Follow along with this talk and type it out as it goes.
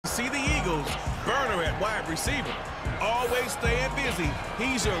Eagles, burner at wide receiver. Always staying busy,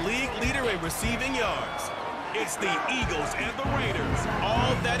 he's your league leader in receiving yards. It's the Eagles and the Raiders.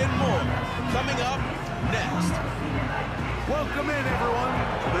 All that and more coming up next. Welcome in, everyone,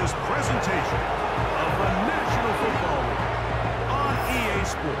 to this presentation of the National Football League on EA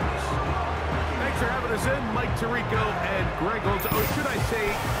Sports. Thanks for having us in, Mike Tirico and Greg Olson. Or should I say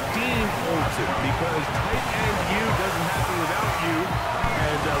Dean Olson, because tight end U doesn't happen without you.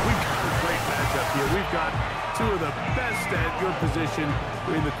 And we've got a great matchup here. We've got two of the best at your position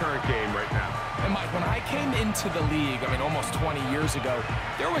in the current game right now. And Mike, when I came into the league, almost 20 years ago,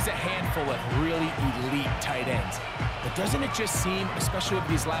 there was a handful of really elite tight ends. But doesn't it just seem, especially over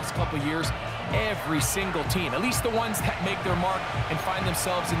these last couple of years, every single team, at least the ones that make their mark and find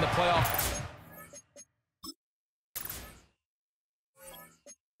themselves in the playoffs.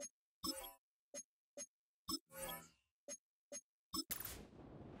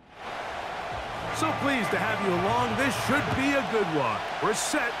 So pleased to have you along. This should be a good one. We're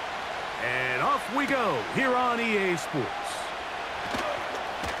set, and off we go here on EA Sports.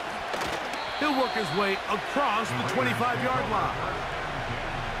 He'll work his way across the 25-yard line.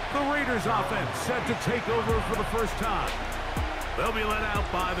 The Raiders offense set to take over for the first time. They'll be led out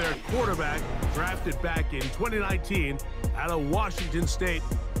by their quarterback, drafted back in 2019 out of Washington State.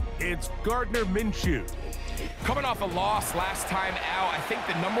 It's Gardner Minshew. Coming off a loss last time out, I think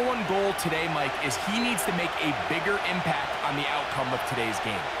the #1 goal today, Mike, is he needs to make a bigger impact on the outcome of today's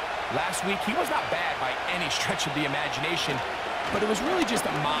game. Last week, he was not bad by any stretch of the imagination, but it was really just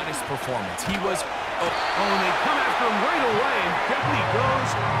a modest performance. He was... and they come after him right away, and down he goes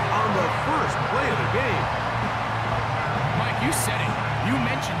on the first play of the game. Mike, you said it. You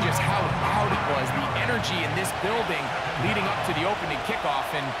mentioned just how loud it was, the energy in this building leading up to the opening kickoff,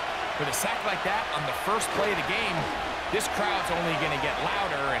 and with a sack like that on the first play of the game, this crowd's only going to get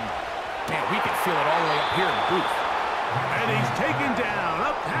louder, and, man, we can feel it all the way up here in the booth. And he's taken down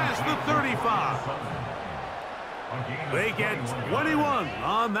up past the 35. They get 21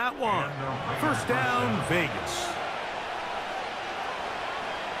 on that one. First down, Vegas.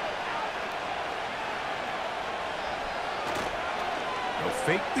 They'll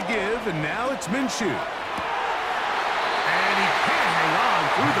fake the give, and now it's Minshew. And he can't hang on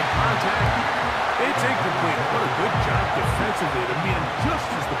through the contact. It's incomplete. What a good job defensively to meet him just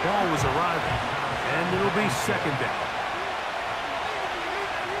as the ball was arriving. And it'll be second down.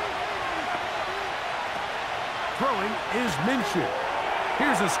 Throwing is Minshew.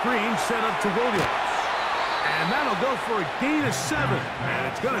 Here's a screen set up to Williams. And that'll go for a gain of 7. And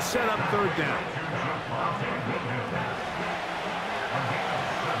it's going to set up third down.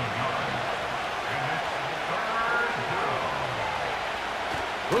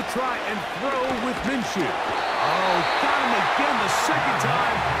 We'll try and throw with Minshew. Oh, got him again the second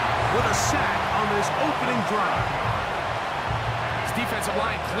time with a sack on this opening drive. This defensive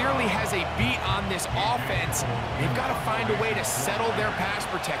line clearly has a beat on this offense. They've got to find a way to settle their pass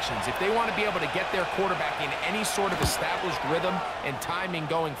protections. If they want to be able to get their quarterback in any sort of established rhythm and timing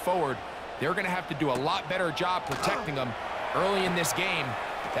going forward, they're going to have to do a lot better job protecting them early in this game.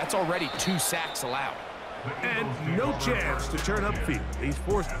 That's already 2 sacks allowed. And no chance to turn upfield. He's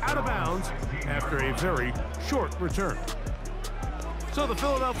forced out of bounds after a very short return. So the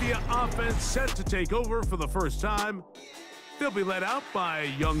Philadelphia offense set to take over for the first time. They'll be led out by a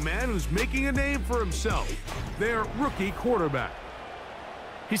young man who's making a name for himself, their rookie quarterback.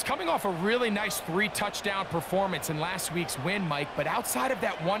 He's coming off a really nice 3-touchdown performance in last week's win, Mike, but outside of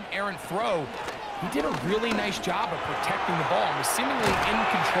that one errant throw, he did a really nice job of protecting the ball and was seemingly in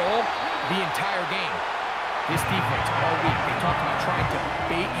control the entire game. This defense all week, they talked about trying to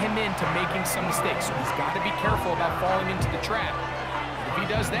bait him into making some mistakes, so he's got to be careful about falling into the trap. If he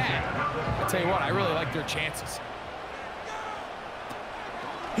does that, I'll tell you what, I really like their chances.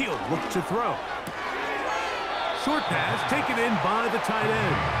 He'll look to throw. Short pass taken in by the tight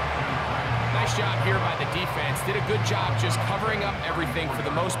end. Nice job here by the defense. Did a good job just covering up everything for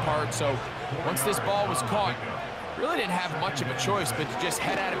the most part, so once this ball was caught, really didn't have much of a choice but to just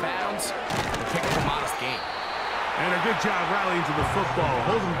head out of bounds and pick up a modest gain. And a good job rallying to the football.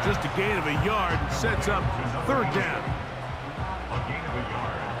 Holding just a gain of a yard and sets up third down. A gain of a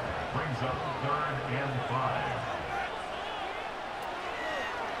yard brings up 3rd and 5.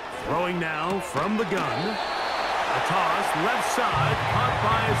 Throwing now from the gun. A toss left side caught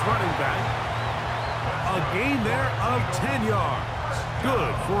by his running back. A gain there of 10 yards.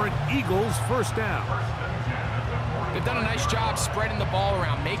 Good for an Eagles first down. They've done a nice job spreading the ball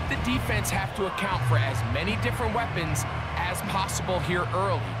around. Make the defense have to account for as many different weapons as possible here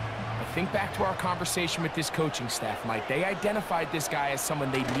early. But think back to our conversation with this coaching staff, Mike. They identified this guy as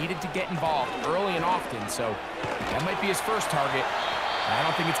someone they needed to get involved early and often, so that might be his first target. I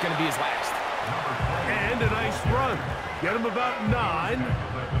don't think it's going to be his last. And a nice run. Get him about 9.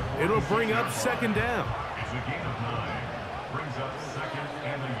 It'll bring up second down. It's a gain of 9. Brings up second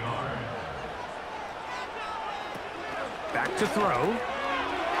and a yard. Back to throw.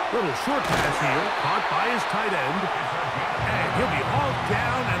 Little short pass here. Caught by his tight end. And he'll be hauled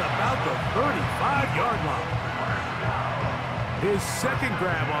down at about the 35-yard line. His second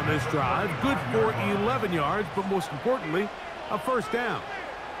grab on this drive. Good for 11 yards, but most importantly, a first down.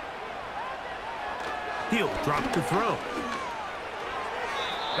 He'll drop to throw.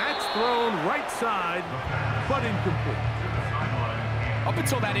 That's thrown right side, but incomplete. Up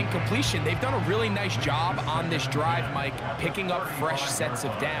until that incompletion, they've done a really nice job on this drive, Mike, picking up fresh sets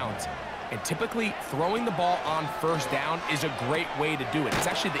of downs. And typically, throwing the ball on first down is a great way to do it. It's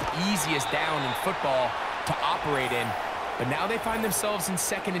actually the easiest down in football to operate in. But now they find themselves in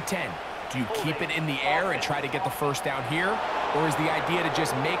 2nd and 10. Do you keep it in the air and try to get the first down here? Or is the idea to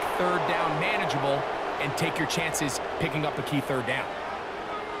just make third down manageable and take your chances picking up a key third down?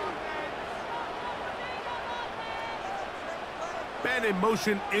 Man in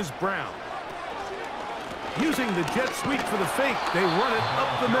motion is Brown. Using the jet sweep for the fake, they run it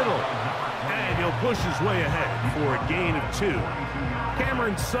up the middle. And he'll push his way ahead for a gain of 2.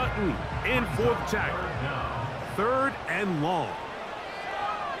 Cameron Sutton in for the tackle. 3rd and long.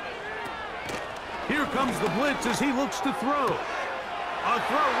 Here comes the blitz as he looks to throw. A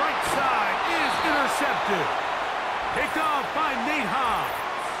throw right side is intercepted. Picked off by Nate Hobbs.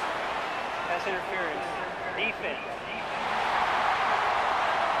 Pass interference. Defense.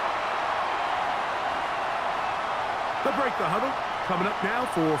 They'll break the huddle. Coming up now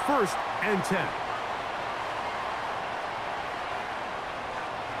for 1st and 10.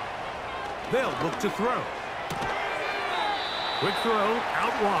 They'll look to throw. Quick throw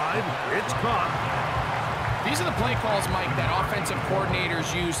out wide. It's caught. These are the play calls, Mike, that offensive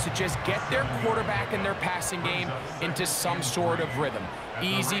coordinators use to just get their quarterback and their passing game into some sort of rhythm.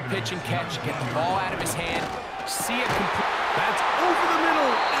 Easy pitch and catch, get the ball out of his hand, see it complete. That's over the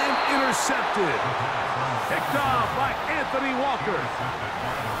middle and intercepted. Picked off by Anthony Walker.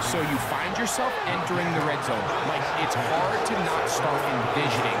 So you find yourself entering the red zone. Mike, it's hard to not start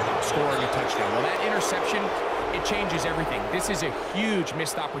envisioning scoring a touchdown. Well, that interception, it changes everything. This is a huge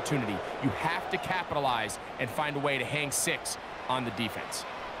missed opportunity. You have to capitalize and find a way to hang 6 on the defense.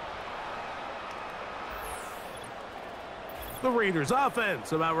 The Raiders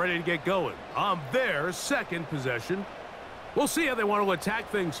offense about ready to get going on their 2nd possession. We'll see how they want to attack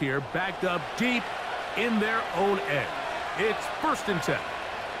things here, backed up deep in their own end. It's 1st and 10.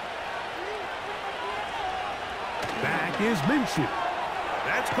 Back is Minshew.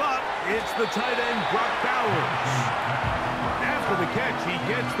 That's caught. It's the tight end, Brock Bowers. After the catch, he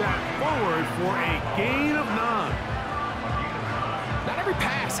gets that forward for a gain of 9. Not every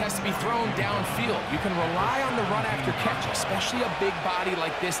pass has to be thrown downfield. You can rely on the run after catch, especially a big body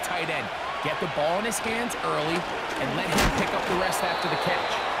like this tight end. Get the ball in his hands early and let him pick up the rest after the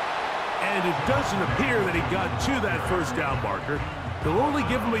catch. And it doesn't appear that he got to that first down marker. They'll only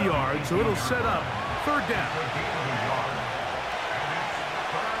give him a yard, so it'll set up 3rd down.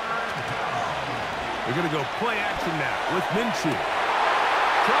 They're going to go play action now with Minshew.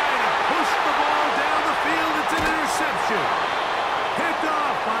 Trying to push the ball down the field. It's an interception. Picked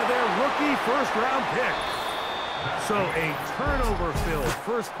off by their rookie first-round pick. So a turnover-filled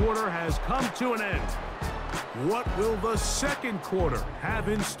first quarter has come to an end. What will the 2nd quarter have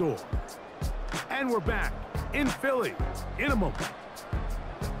in store? And we're back in Philly in a moment.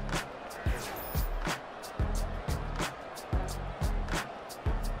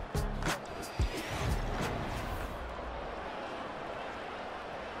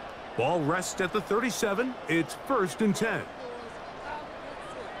 Ball rests at the 37. It's 1st and 10.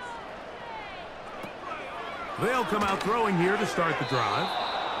 They'll come out throwing here to start the drive.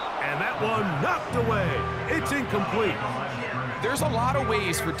 And that one knocked away. It's incomplete. There's a lot of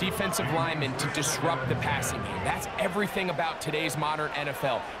ways for defensive linemen to disrupt the passing game. That's everything about today's modern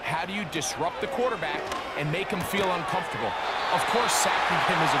NFL. How do you disrupt the quarterback and make him feel uncomfortable? Of course, sacking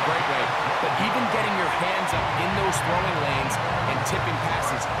him is a great way, but even getting your hands up in those throwing lanes and tipping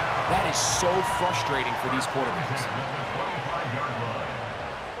passes, that is so frustrating for these quarterbacks.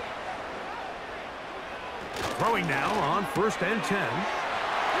 Throwing now on 1st and 10.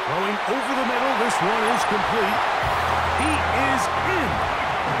 Throwing over the middle. This one is complete. He is in.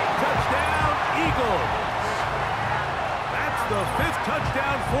 Touchdown, Eagles. That's the 5th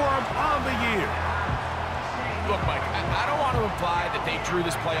touchdown for him on the year. Look, Mike, I don't want to imply that they drew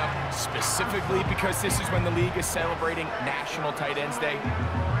this play up specifically because this is when the league is celebrating National Tight Ends Day.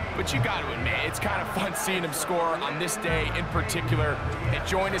 But you got to admit, it's kind of fun seeing him score on this day in particular and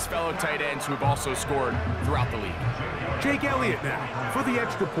join his fellow tight ends who have also scored throughout the league. Jake Elliott now for the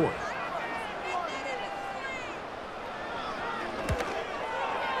extra point.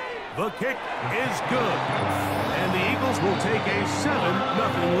 The kick is good. And the Eagles will take a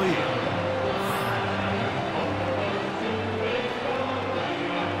 7-0 lead.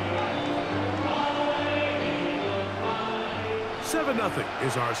 7-0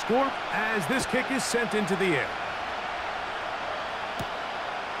 is our score as this kick is sent into the air.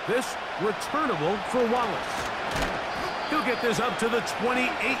 This returnable for Wallace. He'll get this up to the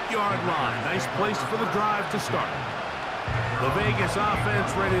 28-yard line. Nice place for the drive to start. The Vegas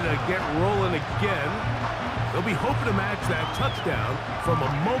offense ready to get rolling again. They'll be hoping to match that touchdown from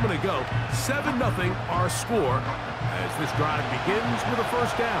a moment ago. 7-0 our score as this drive begins with a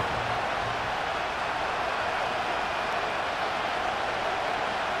first down.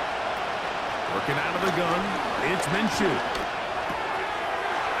 Working out of the gun, it's Minshew.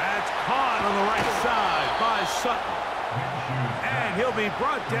 That's caught on the right side by Sutton. And he'll be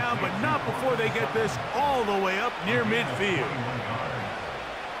brought down, but not before they get this all the way up near midfield.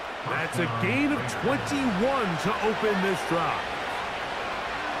 That's a gain of 21 to open this drive.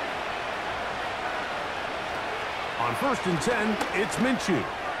 On 1st and 10, it's Minshew.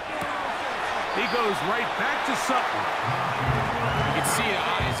 He goes right back to Sutton. You can see the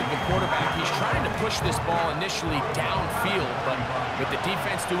eyes of the quarterback. He's trying to push this ball initially downfield, but with the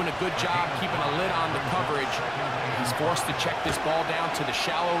defense doing a good job keeping a lid on the coverage, he's forced to check this ball down to the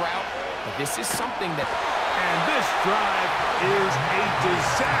shallow route. But this is something that... And this drive is a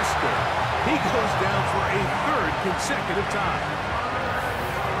disaster. He goes down for a 3rd consecutive time.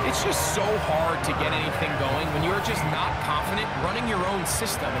 It's just so hard to get anything going when you're just not confident running your own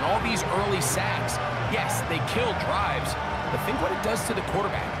system. And all these early sacks, yes, they kill drives, but think what it does to the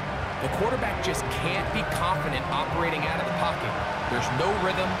quarterback. The quarterback just can't be confident operating out of the pocket. There's no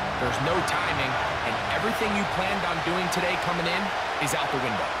rhythm, there's no timing, and everything you planned on doing today coming in is out the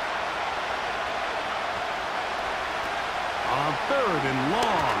window. On 3rd and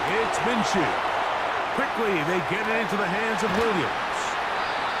long, it's Minshew. Quickly, they get it into the hands of Williams.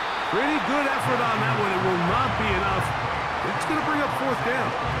 Pretty good effort on that one. It will not be enough. It's going to bring up 4th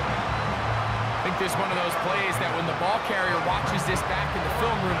down. I think this is one of those plays that when the ball carrier watches this back in the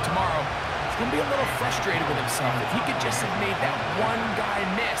film room tomorrow, he's going to be a little frustrated with himself. If he could just have made that one guy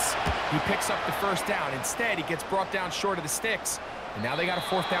miss, he picks up the 1st down. Instead, he gets brought down short of the sticks, and now they got a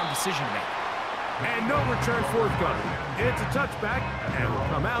 4th down decision to make. And no return forthcoming. It's a touchback, and will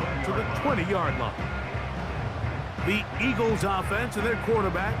come out to the 20-yard line. The Eagles offense and their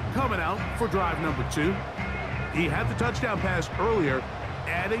quarterback coming out for drive number 2. He had the touchdown pass earlier,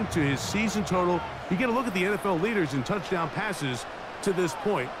 adding to his season total. You get a look at the NFL leaders in touchdown passes to this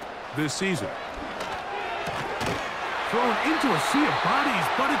point this season. Thrown into a sea of bodies,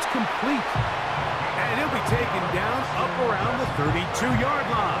 but it's complete. And he'll be taken down up around the 32-yard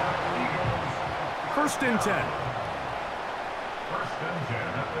line. 1st and 10. 1st and 10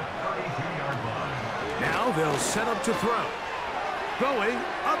 at the 32-yard line. Now they'll set up to throw. Going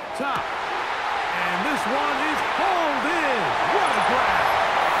up top. And this one is hauled in. What a grab.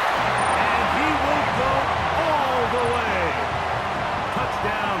 And he will go all the way.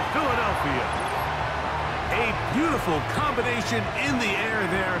 Touchdown, Philadelphia. A beautiful combination in the air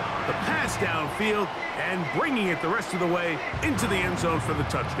there. The pass downfield and bringing it the rest of the way into the end zone for the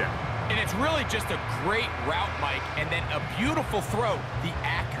touchdown. And it's really just a great route, Mike, and then a beautiful throw. The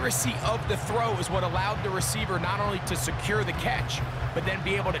accuracy of the throw is what allowed the receiver not only to secure the catch, but then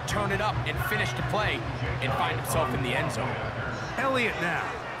be able to turn it up and finish the play and find himself in the end zone. Elliott now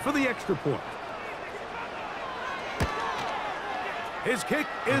for the extra point. His kick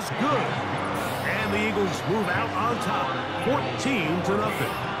is good. And the Eagles move out on top,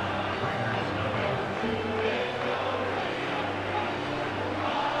 14-0.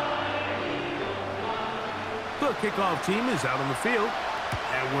 The kickoff team is out on the field,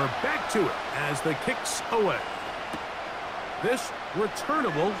 and we're back to it as the kick's away. This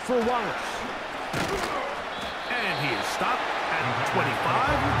returnable for Wallace. And he is stopped at 25.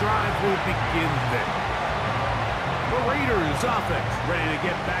 The drive will begin there. The Raiders offense ready to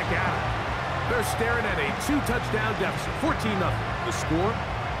get back at it. They're staring at a 2-touchdown deficit, 14-0. The score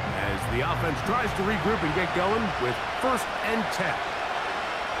as the offense tries to regroup and get going with 1st and 10.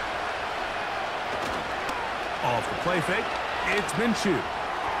 Off the play fake, it's Minshew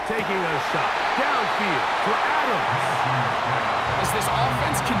taking a shot downfield for Adams. As this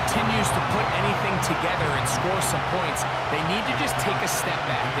offense continues to put anything together and score some points, they need to just take a step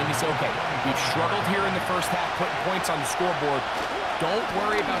back. They need to say, okay, we've struggled here in the first half putting points on the scoreboard. Don't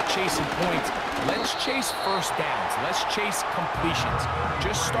worry about chasing points. Let's chase first downs. Let's chase completions.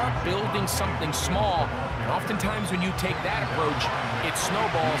 Just start building something small. And oftentimes when you take that approach, it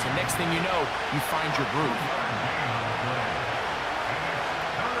snowballs, and next thing you know, you find your groove.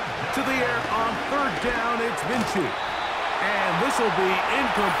 To the air on third down, it's Minshew. And this will be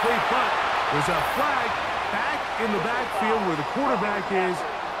incomplete, but there's a flag back in the backfield where the quarterback is.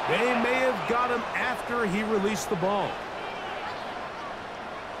 They may have got him after he released the ball.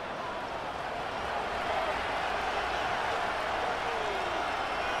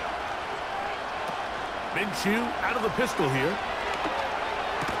 Minshew out of the pistol here.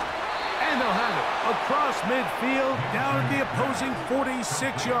 And they'll have it across midfield down at the opposing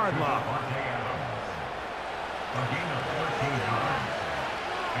 46-yard line. A gain of 14 yards.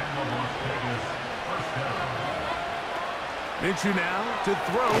 And the Las Vegas first down. Minshew now to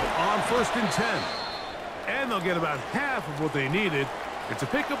throw on 1st and 10. And they'll get about half of what they needed. It's a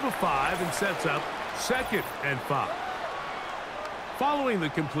pickup of 5 and sets up 2nd and 5. Following the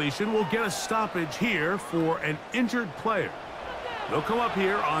completion, we'll get a stoppage here for an injured player. They'll come up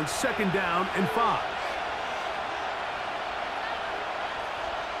here on 2nd down and 5.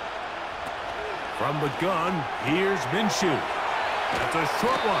 From the gun, here's Minshew. That's a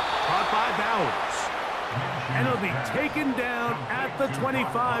short one, caught by Bowers. And he'll be taken down at the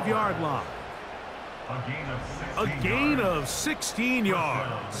 25-yard line. A gain of 16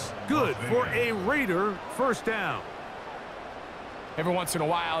 yards. Good for a Raider first down. Every once in a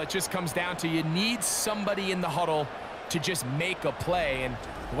while, it just comes down to you need somebody in the huddle to just make a play, and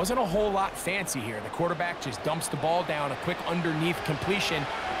it wasn't a whole lot fancy here. The quarterback just dumps the ball down, a quick underneath completion,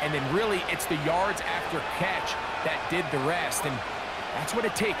 and then really it's the yards after catch that did the rest, and that's what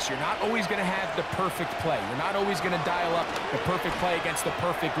it takes. You're not always going to have the perfect play. You're not always going to dial up the perfect play against the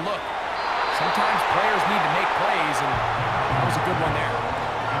perfect look. Sometimes players need to make plays, and that was a good one there.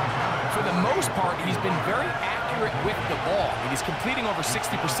 For the most part, he's been very accurate with the ball. I mean, he's completing over 60%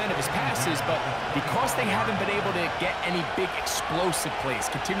 of his passes, but because they haven't been able to get any big explosive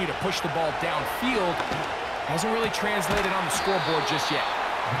plays, continue to push the ball downfield, hasn't really translated on the scoreboard just yet.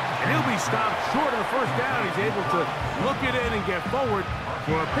 And he'll be stopped short of the first down. He's able to look it in and get forward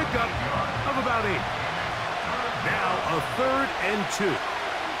for a pickup of about 8. Now a 3rd and 2.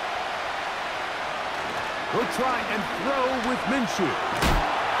 We'll try and throw with Minshew.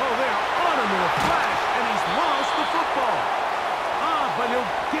 Oh, they're on him in a flash, and he's lost the football. But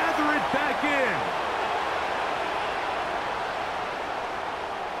he'll gather it back in.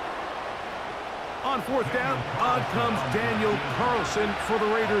 On 4th down, on comes Daniel Carlson for the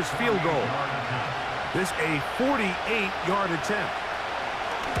Raiders' field goal. This a 48-yard attempt.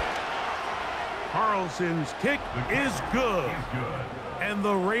 Carlson's kick is good. And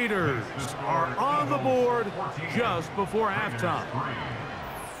the Raiders are on the board just before halftime.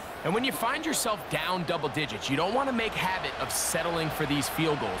 And when you find yourself down double digits, you don't want to make habit of settling for these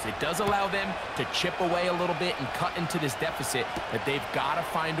field goals. It does allow them to chip away a little bit and cut into this deficit, but they've got to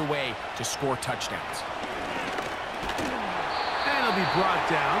find a way to score touchdowns. And he'll be brought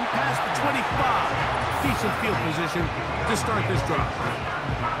down past the 25. Decent field position to start this drive.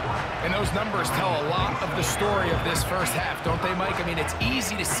 And those numbers tell a lot of the story of this first half, don't they, Mike? I mean, it's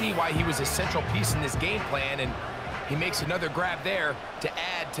easy to see why he was a central piece in this game plan, and he makes another grab there to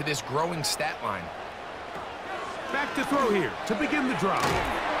add to this growing stat line. Back to throw here to begin the drive.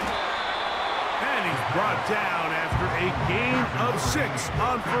 And he's brought down after a gain of 6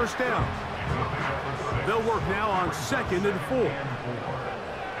 on 1st down. They'll work now on 2nd and 4.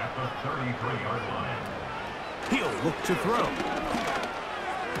 At the 33-yard line. He'll look to throw.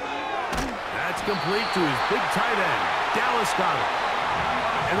 That's complete to his big tight end, Dallas Goedert.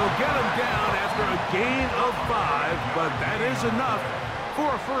 And they'll get him down after a gain of 5, but that is enough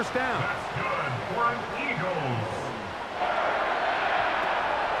for a first down. That's good for an Eagles.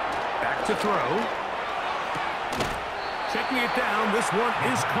 Back to throw. Checking it down, this one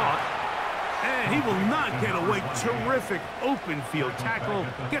is caught. And he will not get away. Terrific open field tackle.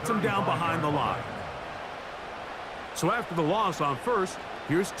 Gets him down behind the line. So after the loss on 1st,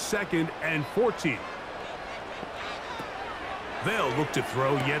 here's 2nd and 14. They'll look to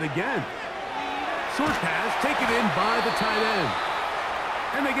throw yet again. Short pass taken in by the tight end.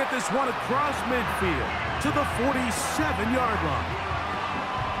 And they get this one across midfield to the 47-yard line.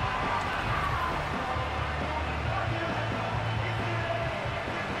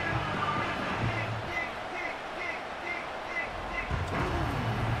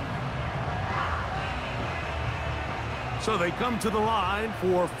 So they come to the line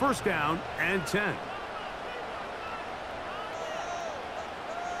for first down and 10.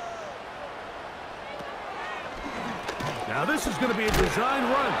 Now this is going to be a design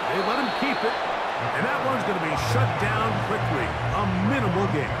run. They let him keep it. And that one's going to be shut down quickly. A minimal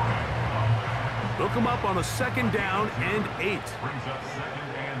gain. They'll come up on a second down and 8. Brings up second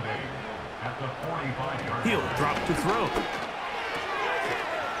and 8 at the 45-yard. He'll drop to throw.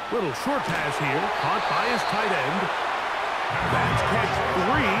 Little short pass here, caught by his tight end. That's catch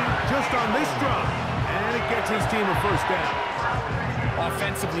 3 just on this drive. And it gets his team a first down.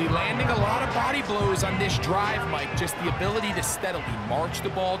 Offensively, landing a lot of body blows on this drive, Mike. Just the ability to steadily march the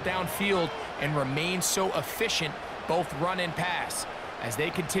ball downfield and remain so efficient, both run and pass. As they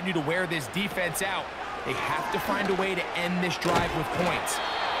continue to wear this defense out, they have to find a way to end this drive with points.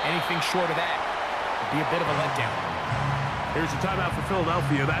 Anything short of that would be a bit of a letdown. Here's a timeout for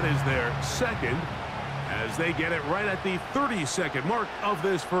Philadelphia. That is their second, as they get it right at the 32nd mark of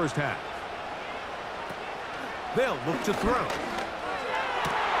this first half. They'll look to throw.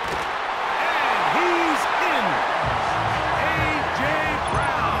 And he's in. A.J.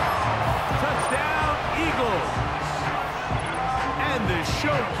 Brown. Touchdown, Eagles. And the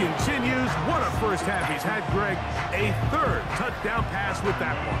show continues. What a first half he's had, Greg. A third touchdown pass with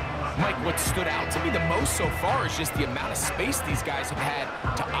that one. Mike, what stood out to me the most so far is just the amount of space these guys have had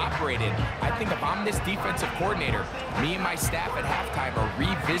to operate in. I think if I'm this defensive coordinator, me and my staff at halftime are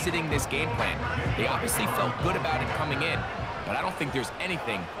revisiting this game plan. They obviously felt good about it coming in, but I don't think there's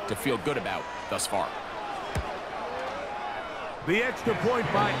anything to feel good about thus far. The extra point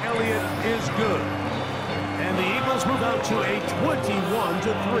by Elliott is good. And the Eagles move out to a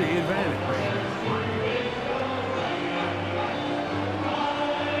 21-3 advantage.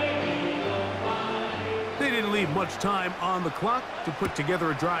 They didn't leave much time on the clock to put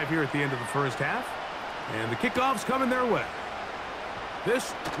together a drive here at the end of the first half. And the kickoff's coming their way.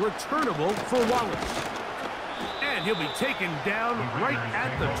 This returnable for Wallace. And he'll be taken down right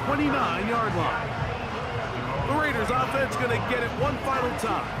at the 29-yard line. The Raiders offense going to get it one final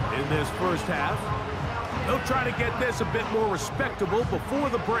time in this first half. They'll try to get this a bit more respectable before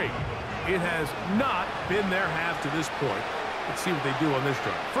the break. It has not been their half to this point. Let's see what they do on this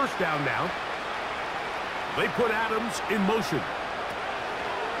drive. First down now. They put Adams in motion.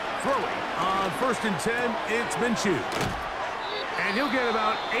 Throwing on first and 10, it's Minshew. And he'll get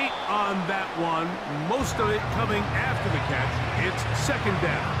about 8 on that one. Most of it coming after the catch. It's second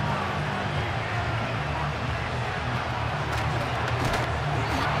down.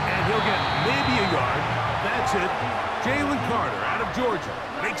 And he'll get maybe a yard. That's it. Jalen Carter out of Georgia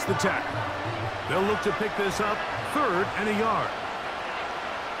makes the tackle. They'll look to pick this up, third and a yard.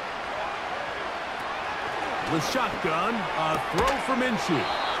 The shotgun, a throw for Minshew.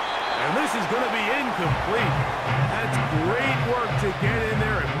 And this is going to be incomplete. That's great work to get in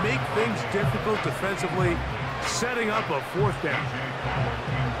there and make things difficult defensively, setting up a fourth down.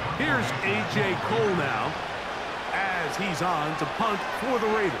 Here's A.J. Cole now, as he's on to punt for the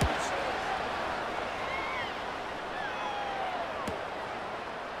Raiders.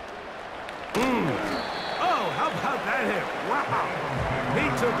 Oh, how about that hit? Wow. He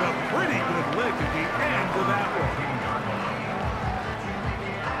took a pretty good lick at the end of that one.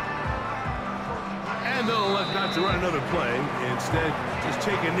 And they'll elect not to run another play. Instead, just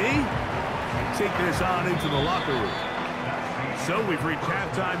take a knee and take this on into the locker room. So we've reached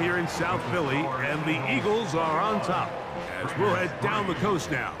halftime here in South Philly, and the Eagles are on top. As we'll head down the coast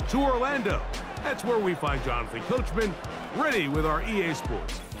now to Orlando. That's where we find Jonathan Coachman ready with our EA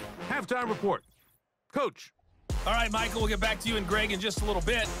Sports halftime report. Coach. All right, Michael, we'll get back to you and Greg in just a little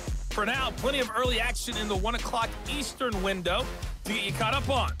bit. For now, plenty of early action in the 1 o'clock Eastern window to get you caught up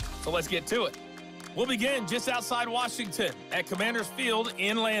on. So let's get to it. We'll begin just outside Washington at Commanders Field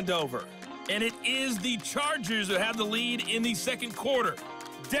in Landover. And it is the Chargers that have the lead in the second quarter.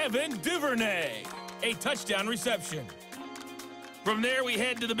 Devin Duvernay, a touchdown reception. From there, we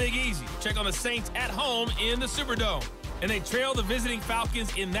head to the Big Easy. Check on the Saints at home in the Superdome. And they trail the visiting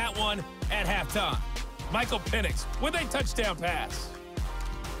Falcons in that one at halftime. Michael Penix with a touchdown pass.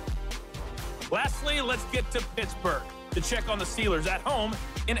 Lastly, let's get to Pittsburgh to check on the Steelers at home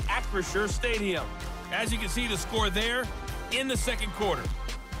in Acrisure Stadium. As you can see, the score there in the second quarter.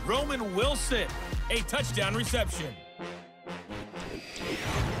 Roman Wilson, a touchdown reception.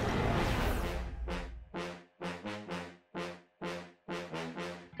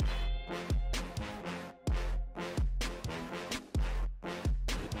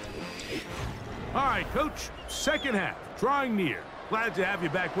 All right, Coach, second half, drawing near. Glad to have you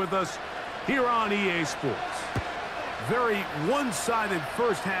back with us here on EA Sports. Very one-sided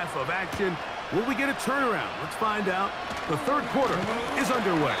first half of action, Will we get a turnaround? Let's find out. The third quarter is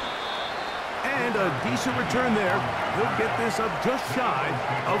underway. And a decent return there. He'll get this up just shy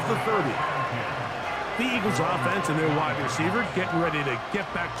of the 30. The Eagles offense and their wide receiver getting ready to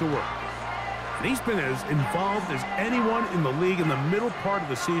get back to work. And he's been as involved as anyone in the league in the middle part of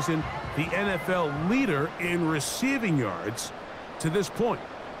the season, the NFL leader in receiving yards to this point.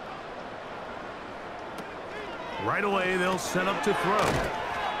 Right away, they'll set up to throw.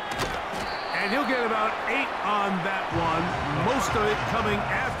 And he'll get about 8 on that one, most of it coming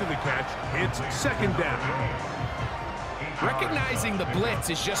after the catch. It's second down. Recognizing the blitz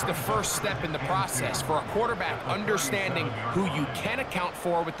is just the first step in the process for a quarterback, understanding who you can account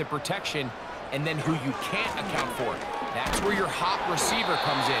for with the protection and then who you can't account for. That's where your hot receiver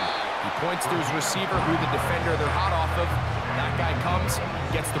comes in. He points to his receiver who the defender they're hot off of. That guy comes,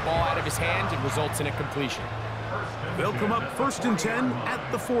 gets the ball out of his hand, and results in a completion. They'll come up 1st and 10 at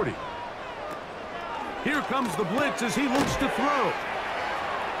the 40. Here comes the blitz as he looks to throw.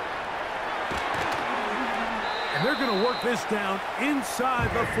 And they're going to work this down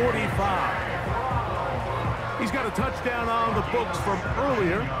inside the 45. He's got a touchdown on the books from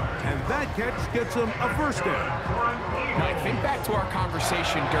earlier, and that catch gets him a first down. Now, think back to our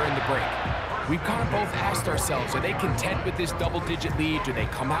conversation during the break. We've kind of both asked ourselves, are they content with this double-digit lead? Do they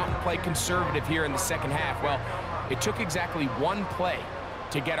come out and play conservative here in the second half? Well, it took exactly one play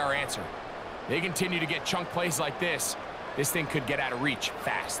to get our answer. They continue to get chunk plays like this. This thing could get out of reach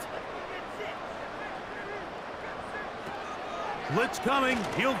fast. Blitz coming.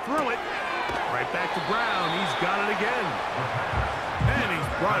 He'll throw it. Right back to Brown. He's got it again. And he's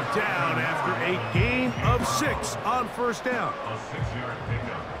brought down after a gain of 6 on first down. A 6-yard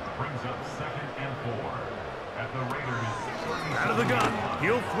pickup brings up 2nd and 4 at the Raiders. Out of the gun.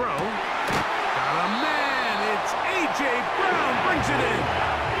 He'll throw. Got a man. It's A.J. Brown brings it in.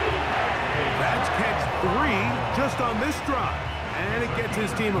 That's catch 3 just on this drive. And it gets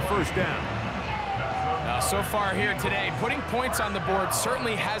his team a first down. So far here today, putting points on the board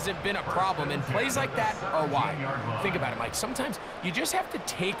certainly hasn't been a problem, and plays like that are why. Think about it, Mike. Sometimes you just have to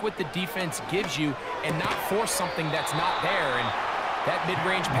take what the defense gives you and not force something that's not there, and that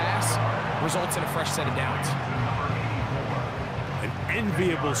mid-range pass results in a fresh set of downs. An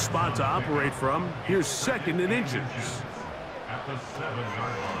enviable spot to operate from. Here's 2nd and inches. At the 7-yard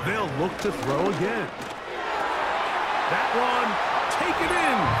line. They'll look to throw again. That one, take it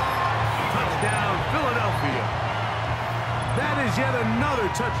in. Touchdown, Philadelphia. That is yet another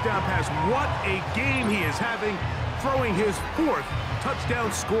touchdown pass. What a game he is having, throwing his 4th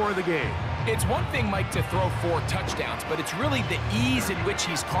touchdown score of the game. It's one thing, Mike, to throw 4 touchdowns, but it's really the ease in which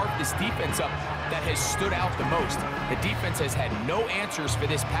he's carved this defense up that has stood out the most. The defense has had no answers for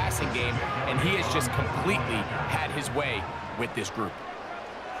this passing game, and he has just completely had his way with this group.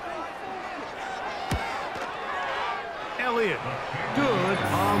 Elliott, good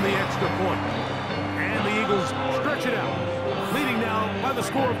on the extra point. And the Eagles stretch it out, leading now by the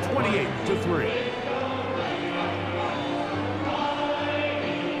score of 28-3.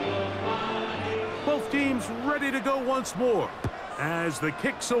 Both teams ready to go once more as the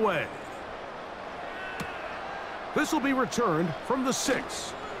kick's away. This will be returned from the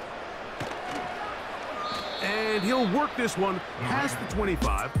 6. And he'll work this one past the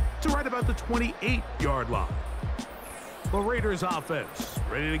 25 to right about the 28-yard line. The Raiders offense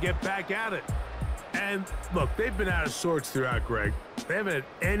ready to get back at it. And look, they've been out of sorts throughout, Greg. They haven't had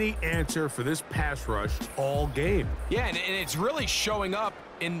any answer for this pass rush all game. Yeah, and it's really showing up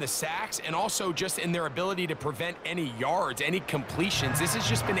in the sacks and also just in their ability to prevent any yards, any completions. This has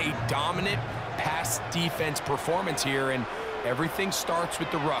just been a dominant pass defense performance here, and everything starts with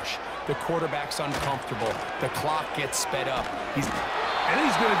the rush. The quarterback's uncomfortable. The clock gets sped up. He's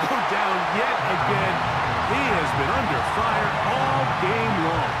going to go down yet again. He has been under fire all game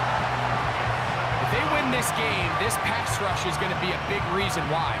long. If they win this game, this pass rush is going to be a big reason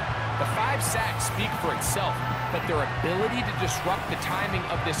why. The 5 sacks speak for itself, but their ability to disrupt the timing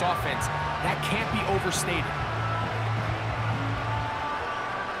of this offense, that can't be overstated.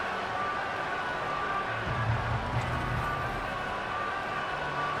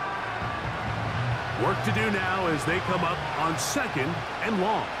 Work to do now as they come up on 2nd and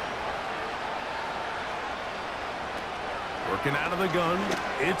long. Working out of the gun,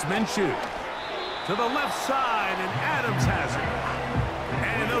 it's Minshew. To the left side, and Adams has it.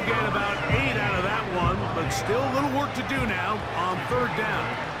 And they'll get about 8 out of that one, but still a little work to do now on 3rd down.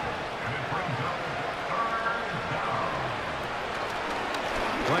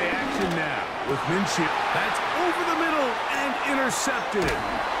 Play action now with Minshew. That's over the middle and intercepted.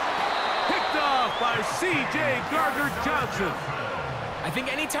 Picked off by C.J. Gardner-Johnson. I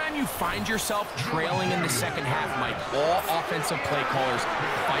think anytime you find yourself trailing in the second half, Mike, all offensive play callers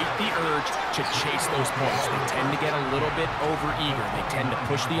fight the urge to chase those points. They tend to get a little bit over-eager. They tend to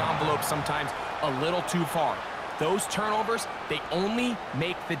push the envelope sometimes a little too far. Those turnovers, they only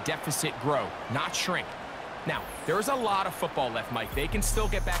make the deficit grow, not shrink. Now, there's a lot of football left, Mike. They can still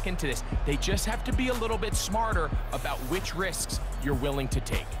get back into this. They just have to be a little bit smarter about which risks you're willing to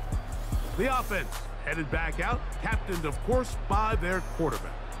take. The offense headed back out, captained, of course, by their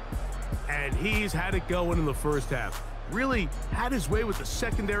quarterback. And he's had it going in the first half. Really had his way with the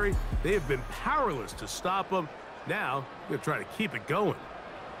secondary. They have been powerless to stop him. Now, they're trying to keep it going.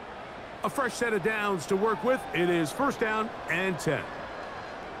 A fresh set of downs to work with. It is 1st down and 10.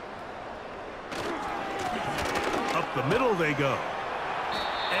 Up the middle they go.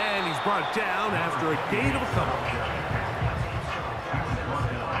 And he's brought down after a gain of a couple.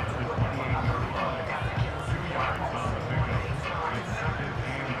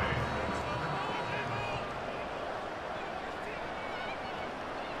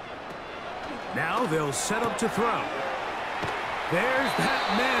 Now they'll set up to throw. There's that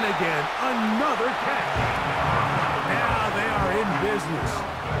man again. Another catch. Now they are in business.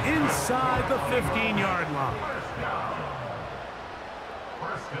 Inside the 15-yard line.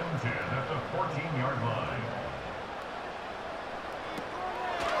 First and 10 at the 14-yard line.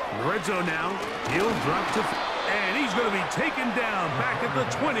 In the red zone now. He'll drop to... And he's going to be taken down back at the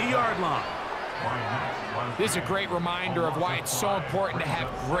 20-yard line. This is a great reminder of why it's so important to have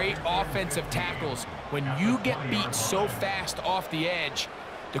great offensive tackles. When you get beat so fast off the edge,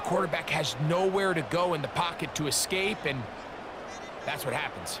 the quarterback has nowhere to go in the pocket to escape, and that's what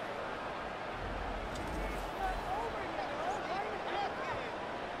happens.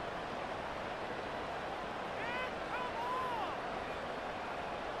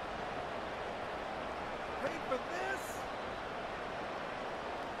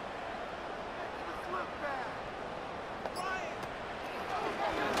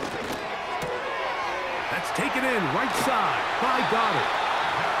 Taken in right side by Goddard.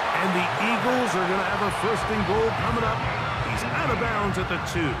 And the Eagles are going to have a 1st and goal coming up. He's out of bounds at the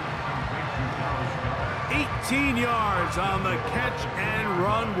 2. 18 yards on the catch and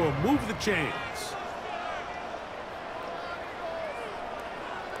run will move the chains.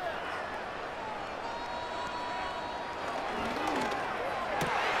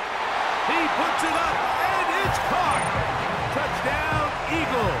 He puts it up, and it's caught. Touchdown,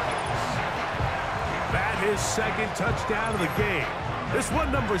 Eagles. His 2nd touchdown of the game. This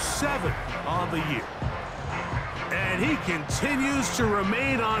one number 7 on the year. And he continues to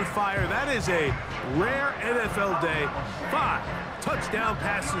remain on fire. That is a rare NFL day. 5 touchdown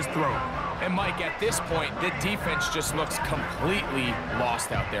passes thrown. And Mike, at this point, the defense just looks completely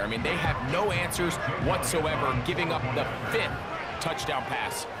lost out there. I mean, they have no answers whatsoever, giving up the 5th touchdown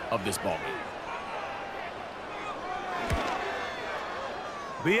pass of this ballgame.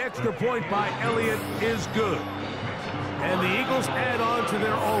 The extra point by Elliott is good. And the Eagles add on to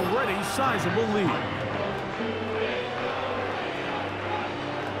their already sizable lead.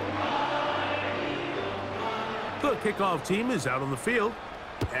 The kickoff team is out on the field.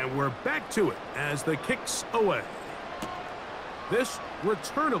 And we're back to it as the kick's away. This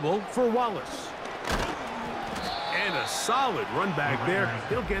returnable for Wallace. And a solid run back there.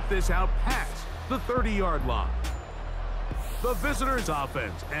 He'll get this out past the 30-yard line. The visitors'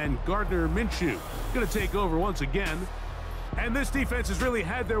 offense, and Gardner Minshew going to take over once again. And this defense has really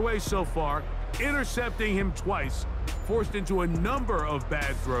had their way so far, intercepting him twice, forced into a number of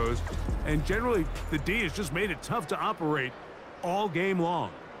bad throws, and generally the D has just made it tough to operate all game long.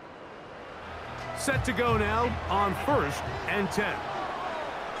 Set to go now on 1st and 10.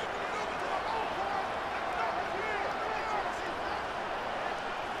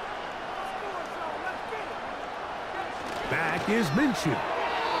 Back is Minshew.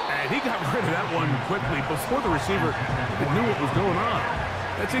 And he got rid of that one quickly before the receiver knew what was going on.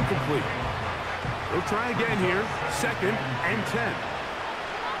 That's incomplete. They'll try again here. 2nd and 10.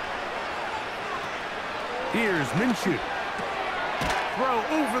 Here's Minshew. Throw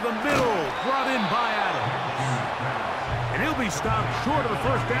over the middle. Brought in by Adams. And he'll be stopped short of the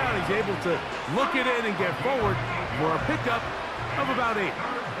 1st down. He's able to look it in and get forward for a pickup of about 8.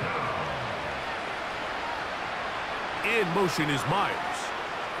 In motion is Myers.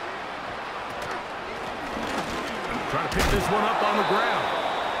 Trying to pick this one up on the ground.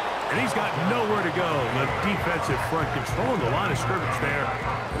 And he's got nowhere to go. The defensive front controlling the line of scrimmage there.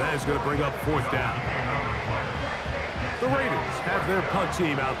 And that is going to bring up 4th down. The Raiders have their punt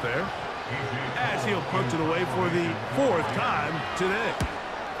team out there as he'll punt it away for the 4th time today.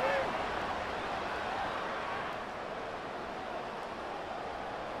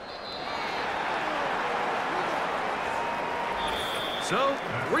 So,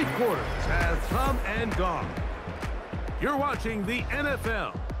 3 quarters have come and gone. You're watching the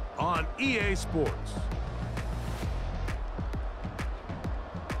NFL on EA Sports.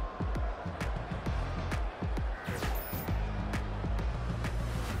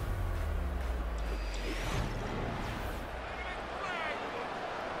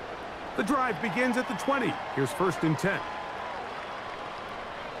 The drive begins at the 20. Here's 1st and 10.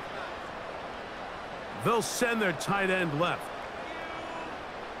 They'll send their tight end left.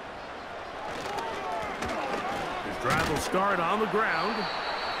 This drive will start on the ground.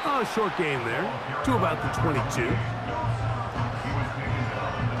 A short gain there to about the 22. He was taken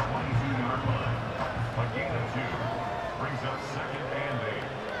down on the 22-yard line. A gain of 2 brings up 2nd and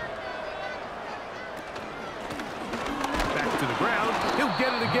 8. Back to the ground. He'll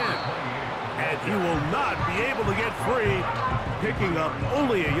get it again. And he will not be able to get free, picking up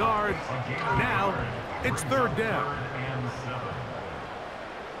only a yard. Now, it's 3rd down. 3rd and 7.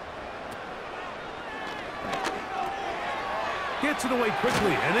 Gets it away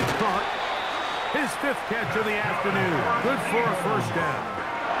quickly, and it's caught. His 5th catch of the afternoon. Good for a 1st down.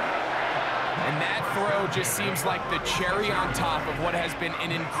 And that throw just seems like the cherry on top of what has been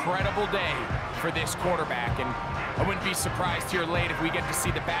an incredible day for this quarterback. And I wouldn't be surprised here late if we get to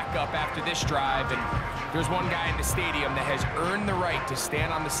see the backup after this drive. And there's one guy in the stadium that has earned the right to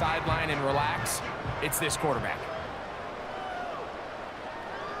stand on the sideline and relax. It's this quarterback.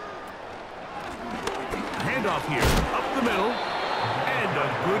 Handoff here, up the middle, and a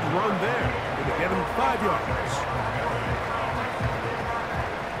good run there. Going to get him 5 yards.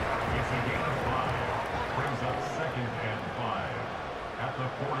 It's a gain of 5. Brings up 2nd and 5 at the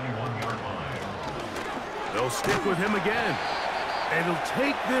 41-yard line. They'll stick with him again. And he'll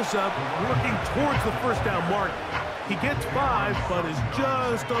take this up, working towards the 1st down mark. He gets 5, but is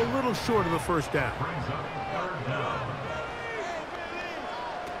just a little short of the 1st down. Brings up 3rd down.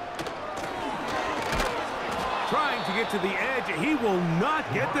 Trying to get to the edge. He will not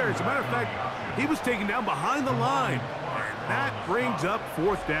get there. As a matter of fact, he was taken down behind the line. And that brings up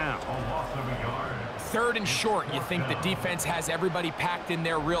 4th down. A loss of a yard. 3rd and short. You think the defense has everybody packed in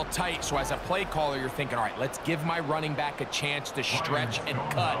there real tight. So as a play caller, you're thinking, all right, let's give my running back a chance to stretch and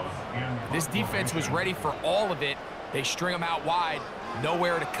cut. This defense was ready for all of it. They string him out wide,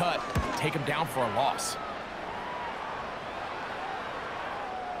 nowhere to cut, take him down for a loss.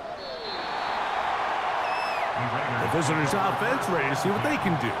 The visitors' offense ready to see what they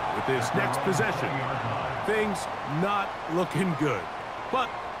can do with this next possession. Things not looking good. But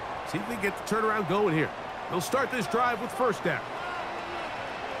see if they get the turnaround going here. They'll start this drive with 1st down.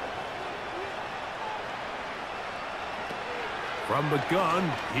 From the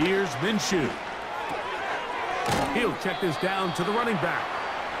gun, here's Minshew. He'll check this down to the running back.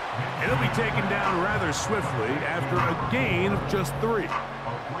 And he'll be taken down rather swiftly after a gain of just 3.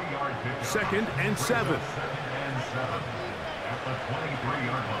 2nd and 7. At the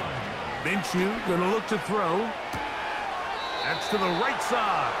 23-yard line. Minshew gonna look to throw. That's to the right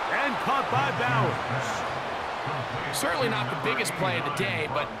side and caught by Bowers. Certainly not the biggest play of the day,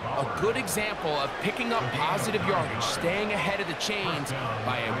 but a good example of picking up positive yardage, staying ahead of the chains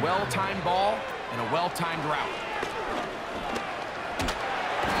by a well-timed ball and a well-timed route.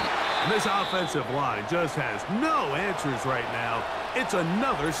 And this offensive line just has no answers right now. It's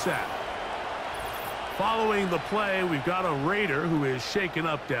another sack. Following the play, we've got a Raider who is shaken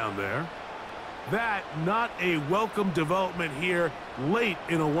up down there. That not a welcome development here late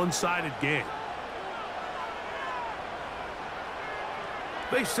in a one-sided game.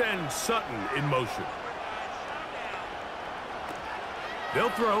 They send Sutton in motion.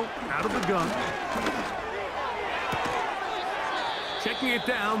 They'll throw out of the gun. Checking it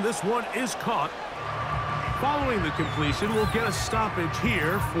down, this one is caught. Following the completion, we'll get a stoppage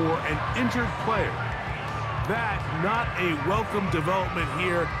here for an injured player. That not a welcome development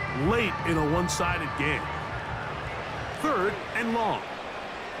here late in a one-sided game. 3rd and long.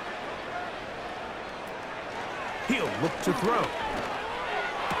 He'll look to throw.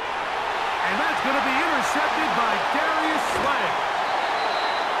 And that's going to be intercepted by Darius Slay.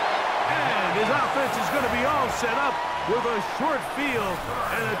 And his offense is going to be all set up with a short field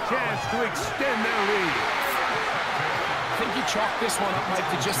and a chance to extend their lead. I think you chalk this one up, Mike,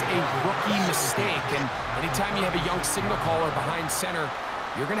 to just a rookie mistake. And anytime you have a young signal caller behind center,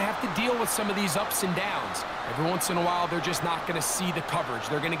 you're going to have to deal with some of these ups and downs. Every once in a while, they're just not going to see the coverage.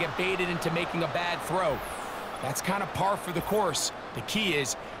 They're going to get baited into making a bad throw. That's kind of par for the course. The key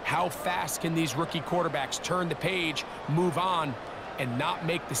is how fast can these rookie quarterbacks turn the page, move on, and not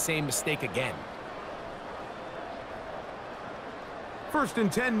make the same mistake again. 1st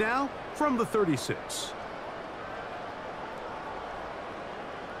and 10 now from the 36.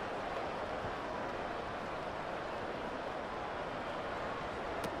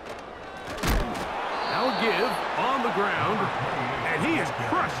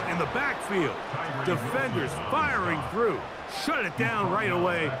 in the backfield. Defenders firing through. Shut it down right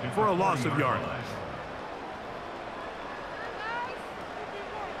away for a loss of yardage.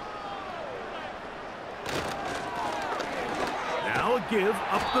 Now a give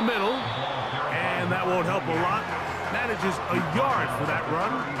up the middle. And that won't help a lot. Manages a yard for that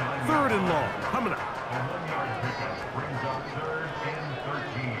run. 3rd and long. Coming up. A 1-yard pickup brings up 3rd and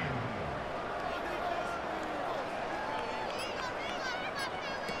 13.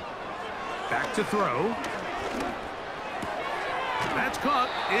 Back to throw. That's caught.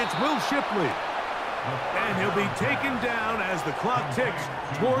 It's Will Shipley. And he'll be taken down as the clock ticks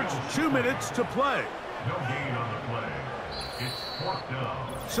towards 2 minutes to play. No gain on the play. It's 4th down.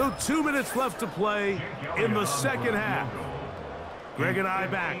 So 2 minutes left to play in the second half. Greg and I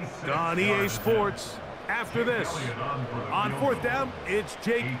back on EA Sports after this. On 4th down, it's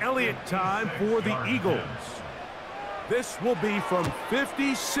Jake Elliott time for the Eagles. This will be from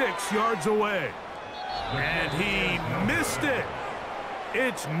 56 yards away. And he missed it.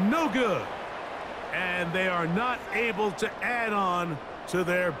 It's no good. And they are not able to add on to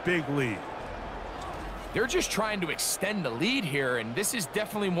their big lead. They're just trying to extend the lead here, and this is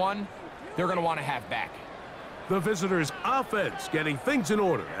definitely one they're going to want to have back. The visitors' offense getting things in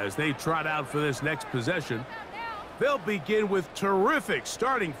order as they trot out for this next possession. They'll begin with terrific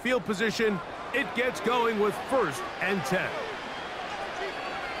starting field position. It gets going with 1st and 10.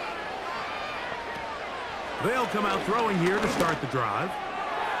 They'll come out throwing here to start the drive.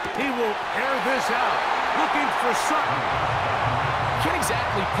 He will air this out, looking for Sutton. Can't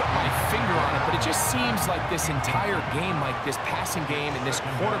exactly put my finger on it, but it just seems like this entire game, like this passing game and this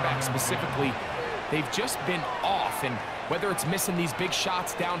quarterback specifically, they've just been off. And whether it's missing these big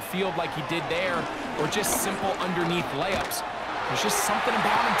shots downfield like he did there or just simple underneath layups, there's just something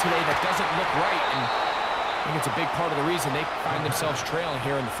about him today that doesn't look right. And I think it's a big part of the reason they find themselves trailing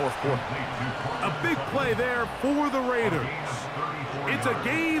here in the 4th quarter. A big play there for the Raiders. It's a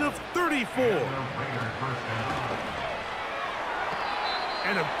gain of 34.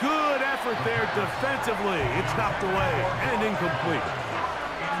 And a good effort there defensively. It's knocked away and incomplete.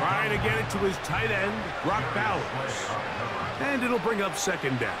 Trying to get it to his tight end, Brock Bowers. And it'll bring up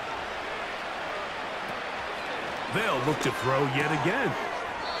 2nd down. They'll look to throw yet again.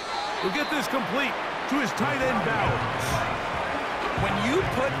 He'll get this complete to his tight end, Bowers. When you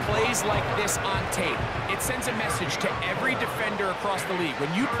put plays like this on tape, it sends a message to every defender across the league.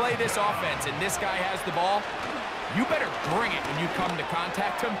 When you play this offense and this guy has the ball, you better bring it when you come to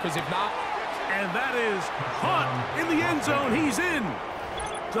contact him, because if not... And that is Hunt in the end zone. He's in.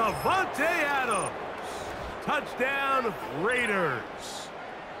 Davante Adams. Touchdown, Raiders.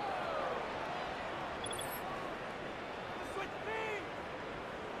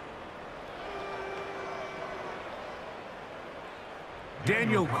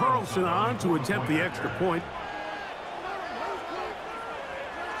 Daniel Carlson on to attempt the extra point.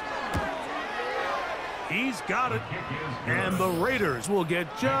 He's got it. And the Raiders will get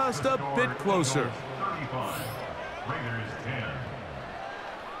just a bit closer. 35. Raiders 10.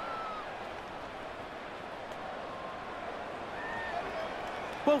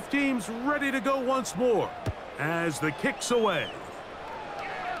 Both teams ready to go once more as the kick's away.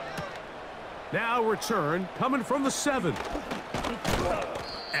 Now return coming from the 7.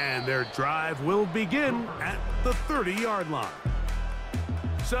 And their drive will begin at the 30-yard line.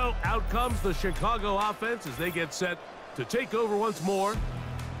 So out comes the Chicago offense as they get set to take over once more.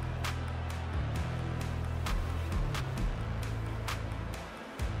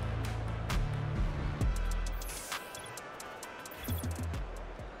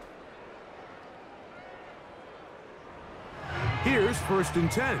 Here's 1st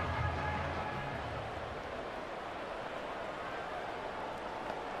and 10.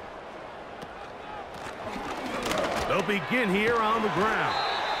 They'll begin here on the ground.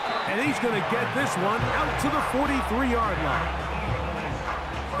 And he's going to get this one out to the 43-yard line.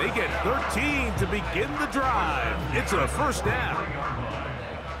 They get 13 to begin the drive. It's a 1st down.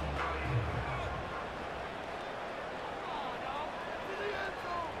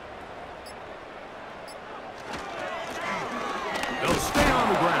 They'll stay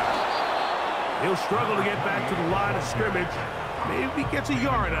on the ground. He'll struggle to get back to the line of scrimmage. Maybe gets a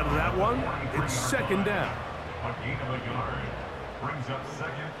yard out of that one. It's 2nd down. A gain of a yard brings up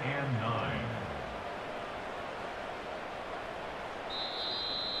 2nd and 9.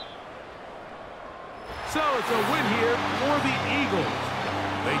 So it's a win here for the Eagles.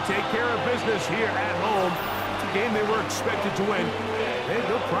 They take care of business here at home. It's a game they were expected to win. They had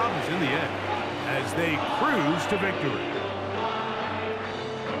no problems in the end as they cruise to victory.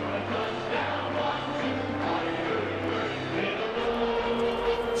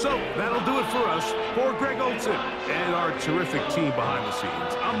 So that'll do it for us. For Greg Olson and our terrific team behind the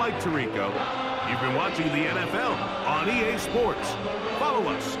scenes, I'm Mike Tirico. You've been watching the NFL on EA Sports. Follow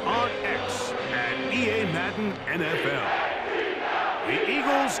us on X at EA Madden NFL. The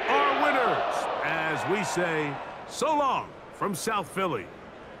Eagles are winners, as we say, so long from South Philly.